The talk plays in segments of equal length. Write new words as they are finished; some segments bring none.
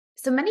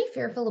So many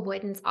fearful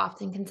avoidants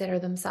often consider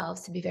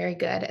themselves to be very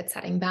good at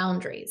setting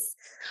boundaries.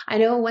 I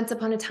know once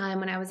upon a time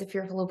when I was a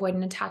fearful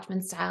avoidant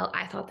attachment style,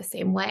 I thought the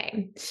same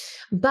way.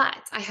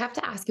 But I have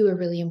to ask you a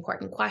really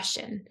important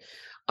question.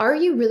 Are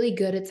you really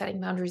good at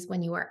setting boundaries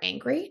when you are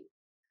angry?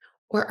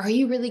 Or are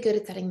you really good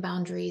at setting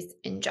boundaries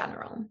in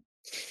general?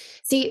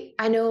 See,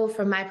 I know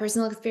from my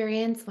personal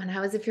experience when I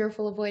was a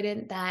fearful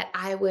avoidant that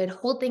I would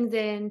hold things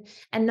in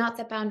and not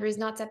set boundaries,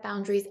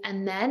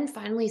 and then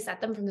finally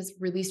set them from this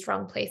really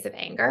strong place of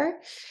anger.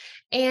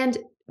 And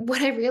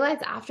what I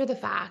realized after the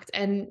fact,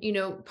 and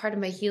part of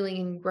my healing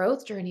and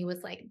growth journey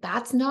was like,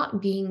 that's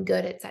not being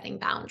good at setting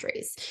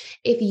boundaries.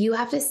 If you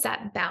have to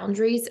set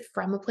boundaries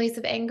from a place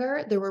of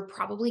anger, there were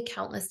probably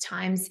countless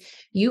times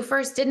you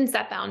first didn't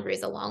set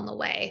boundaries along the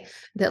way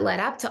that led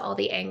up to all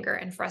the anger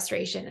and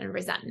frustration and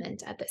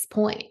resentment at this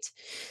point.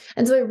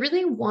 And so I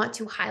really want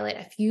to highlight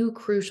a few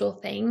crucial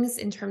things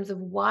in terms of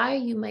why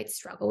you might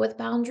struggle with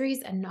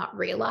boundaries and not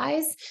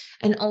realize,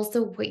 and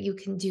also what you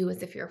can do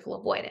as a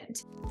fearful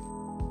avoidant.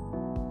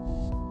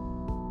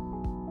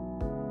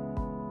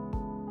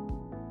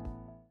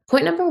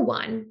 Point number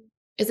one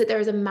is that there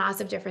is a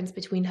massive difference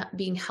between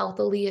being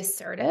healthily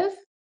assertive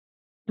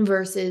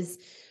versus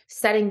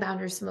setting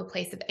boundaries from a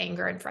place of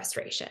anger and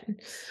frustration.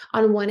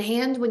 On one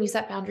hand, when you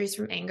set boundaries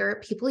from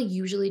anger, people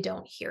usually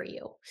don't hear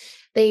you.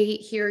 They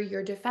hear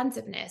your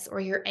defensiveness or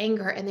your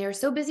anger, and they are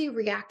so busy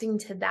reacting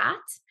to that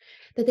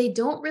they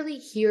don't really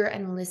hear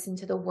and listen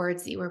to the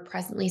words that you are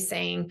presently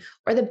saying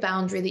or the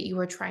boundary that you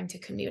are trying to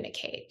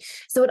communicate.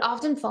 So it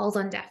often falls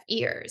on deaf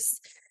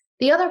ears.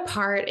 The other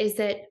part is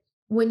that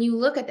when you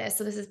look at this,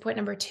 so this is point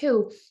number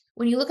two,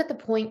 when you look at the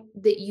point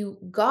that you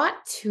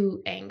got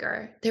to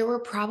anger, there were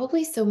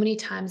probably so many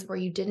times where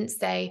you didn't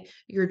say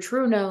your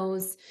true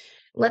no's,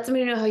 let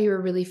somebody know how you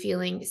were really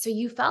feeling. So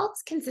you felt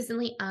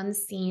consistently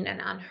unseen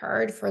and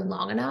unheard for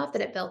long enough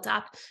that it built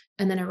up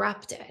and then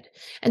erupted.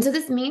 And so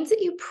this means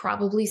that you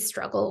probably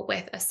struggle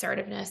with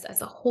assertiveness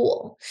as a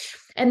whole.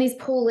 And these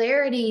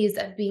polarities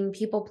of being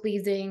people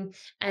pleasing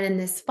and in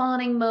this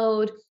fawning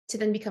mode to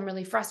then become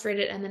really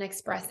frustrated and then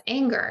express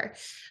anger,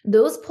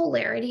 those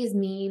polarities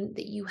mean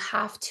that you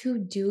have to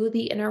do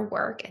the inner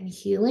work and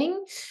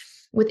healing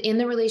within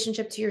the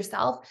relationship to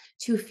yourself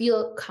to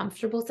feel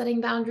comfortable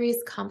setting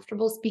boundaries,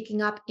 comfortable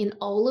speaking up in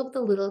all of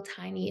the little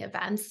tiny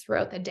events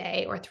throughout the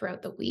day or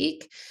throughout the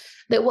week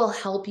that will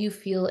help you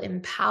feel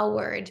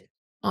empowered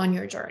on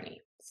your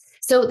journey.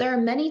 So there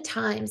are many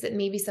times that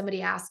maybe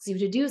somebody asks you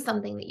to do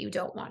something that you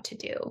don't want to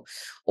do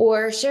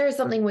or share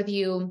something with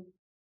you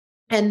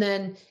and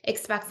then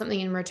expect something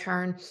in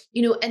return,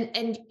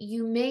 and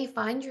you may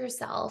find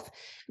yourself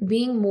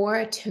being more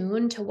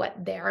attuned to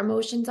what their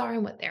emotions are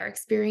and what their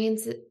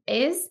experience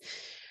is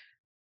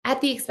at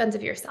the expense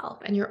of yourself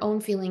and your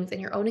own feelings and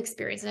your own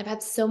experience. And I've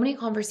had so many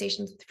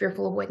conversations with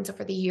fearful avoidance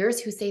over the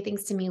years who say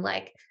things to me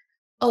like,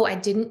 oh, I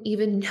didn't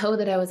even know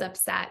that I was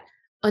upset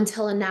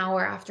until an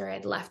hour after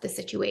I'd left the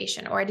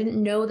situation, or I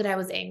didn't know that I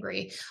was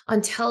angry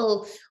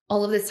until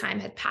all of this time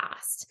had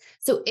passed.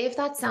 So if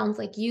that sounds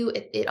like you,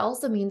 it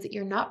also means that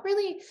you're not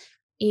really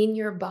in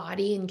your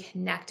body and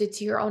connected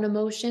to your own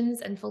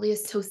emotions and fully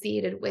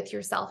associated with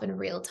yourself in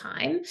real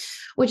time,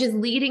 which is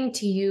leading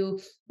to you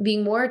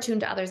being more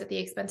attuned to others at the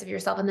expense of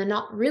yourself and then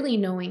not really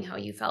knowing how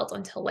you felt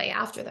until way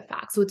after the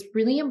fact. So it's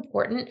really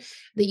important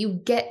that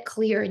you get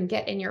clear and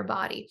get in your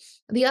body.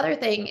 The other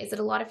thing is that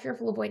a lot of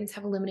fearful avoidants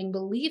have limiting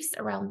beliefs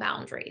around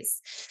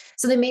boundaries.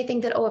 So they may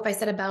think that, oh, if I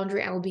set a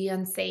boundary, I will be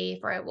unsafe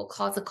or I will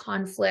cause a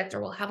conflict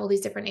or we'll have all these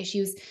different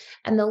issues.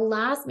 And the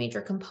last major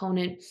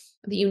component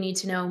that you need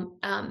to know,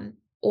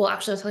 well,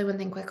 actually, I'll tell you one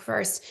thing quick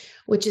first,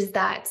 which is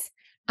that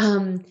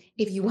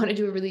if you want to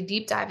do a really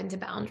deep dive into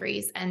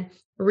boundaries and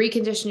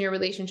recondition your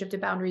relationship to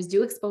boundaries,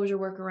 do exposure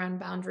work around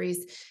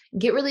boundaries,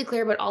 get really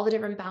clear about all the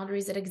different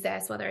boundaries that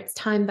exist, whether it's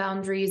time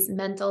boundaries,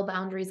 mental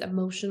boundaries,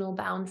 emotional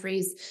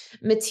boundaries,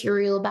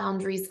 material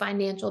boundaries,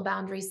 financial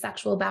boundaries,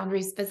 sexual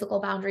boundaries, physical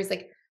boundaries.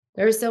 Like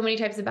there are so many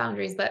types of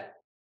boundaries, but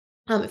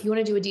if you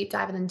want to do a deep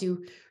dive and then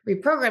do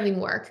reprogramming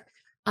work,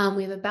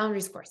 we have a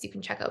boundaries course you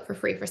can check out for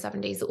free for 7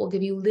 days that will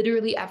give you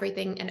literally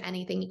everything and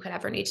anything you could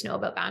ever need to know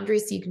about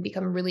boundaries so you can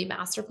become really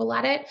masterful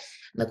at it.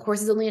 And the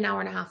course is only an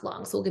hour and a half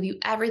long. So we'll give you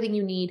everything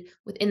you need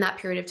within that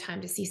period of time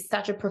to see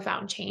such a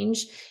profound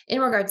change in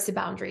regards to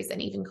boundaries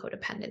and even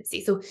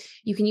codependency. So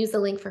you can use the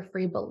link for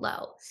free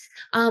below.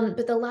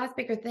 But the last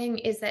bigger thing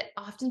is that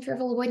often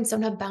fearful avoidants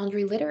don't have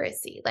boundary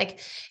literacy.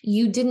 Like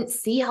you didn't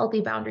see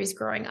healthy boundaries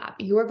growing up.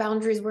 Your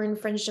boundaries were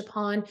infringed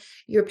upon.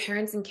 Your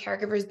parents and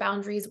caregivers'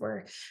 boundaries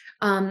were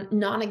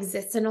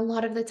non-existent a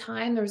lot of the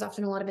time. There was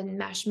often a lot of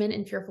enmeshment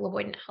in fearful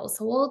avoidant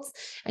households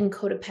and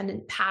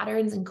codependent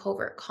patterns and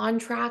covert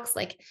contracts,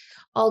 like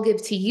I'll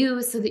give to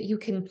you so that you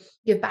can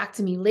give back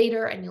to me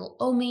later and you'll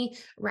owe me,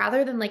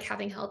 rather than like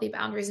having healthy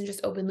boundaries and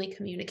just openly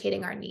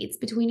communicating our needs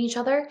between each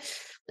other.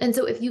 And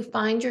so if you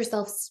find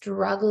yourself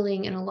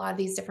struggling in a lot of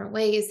these different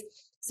ways,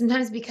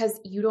 Sometimes because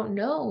you don't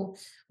know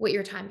what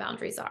your time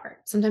boundaries are.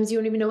 Sometimes you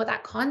don't even know what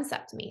that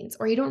concept means,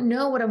 or you don't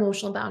know what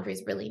emotional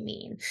boundaries really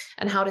mean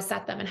and how to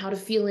set them and how to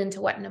feel into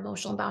what an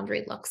emotional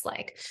boundary looks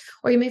like.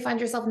 Or you may find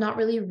yourself not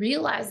really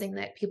realizing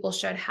that people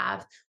should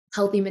have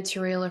healthy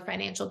material or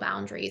financial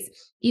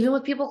boundaries. Even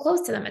with people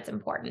close to them, it's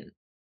important.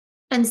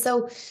 And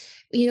so,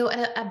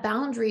 a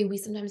boundary we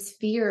sometimes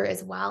fear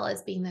as well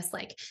as being this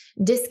like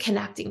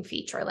disconnecting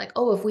feature, like,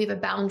 oh, if we have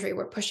a boundary,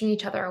 we're pushing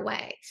each other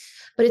away.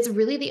 But it's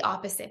really the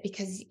opposite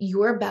because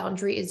your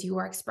boundary is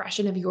your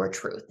expression of your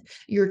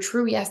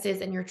true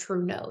yeses and your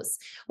true nos.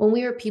 When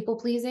we are people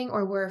pleasing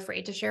or we're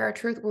afraid to share our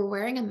truth, we're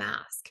wearing a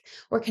mask,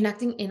 we're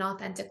connecting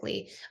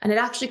inauthentically, and it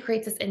actually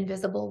creates this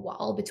invisible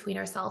wall between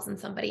ourselves and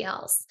somebody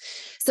else.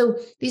 So,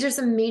 these are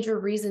some major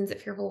reasons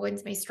that fearful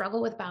avoidance may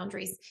struggle with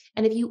boundaries.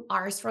 And if you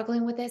are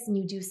struggling with this and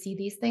you do see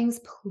these things,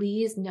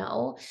 please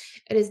know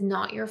it is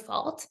not your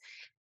fault.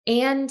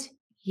 And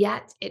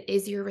yet it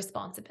is your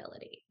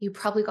responsibility. You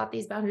probably got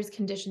these boundaries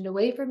conditioned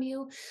away from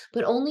you,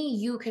 but only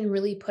you can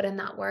really put in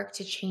that work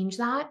to change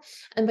that.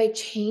 And by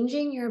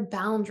changing your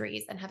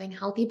boundaries and having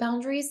healthy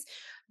boundaries,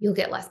 you'll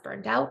get less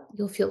burned out.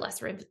 You'll feel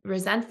less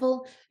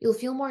resentful. You'll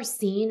feel more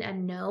seen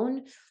and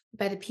known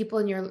by the people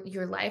in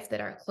your life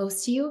that are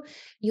close to you.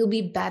 You'll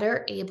be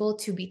better able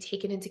to be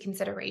taken into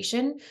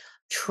consideration.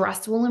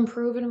 Trust will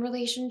improve in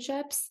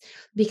relationships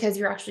because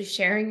you're actually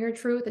sharing your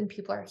truth and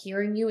people are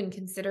hearing you and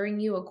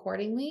considering you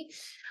accordingly.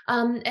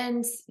 One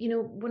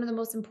of the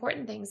most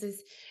important things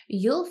is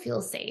you'll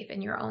feel safe in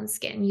your own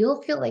skin.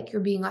 You'll feel like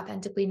you're being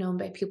authentically known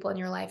by people in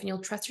your life, and you'll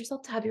trust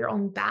yourself to have your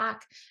own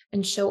back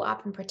and show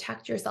up and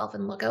protect yourself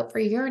and look out for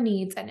your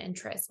needs and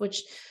interests,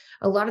 which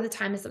a lot of the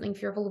time is something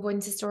fearful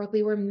avoidance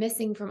historically were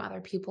missing from other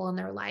people in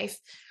their life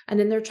and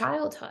in their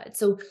childhood.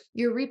 So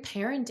you're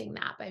reparenting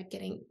that by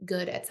getting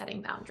good at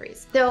setting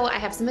boundaries. So I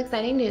have some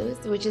exciting news,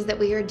 which is that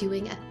we are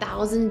doing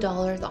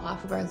 $1,000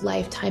 off of our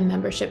lifetime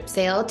membership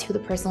sale to the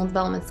Personal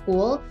Development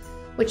School,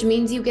 which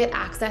means you get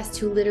access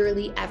to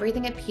literally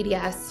everything at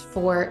PDS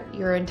for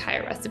your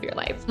entire rest of your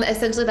life.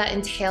 Essentially, that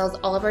entails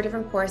all of our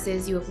different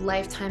courses you have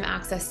lifetime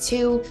access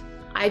to.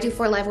 I do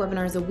 4 live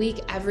webinars a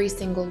week, every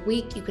single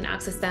week. You can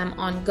access them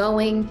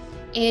ongoing,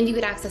 and you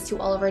get access to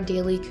all of our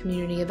daily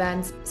community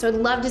events. So I'd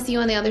love to see you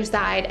on the other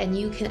side, and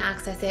you can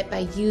access it by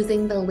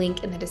using the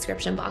link in the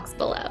description box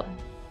below.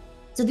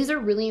 So these are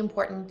really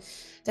important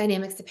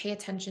dynamics to pay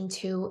attention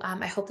to.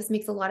 I hope this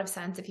makes a lot of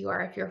sense if you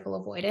are a fearful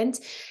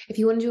avoidant. If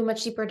you want to do a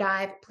much deeper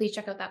dive, please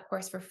check out that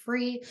course for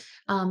free.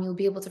 You'll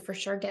be able to for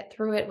sure get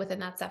through it within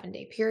that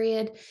 7-day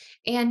period.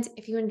 And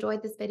if you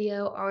enjoyed this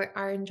video or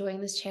are enjoying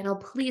this channel,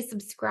 please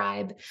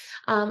subscribe.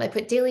 I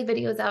put daily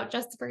videos out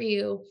just for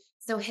you.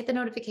 So hit the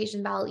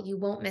notification bell, you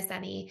won't miss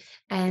any.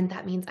 And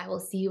that means I will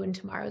see you in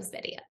tomorrow's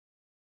video.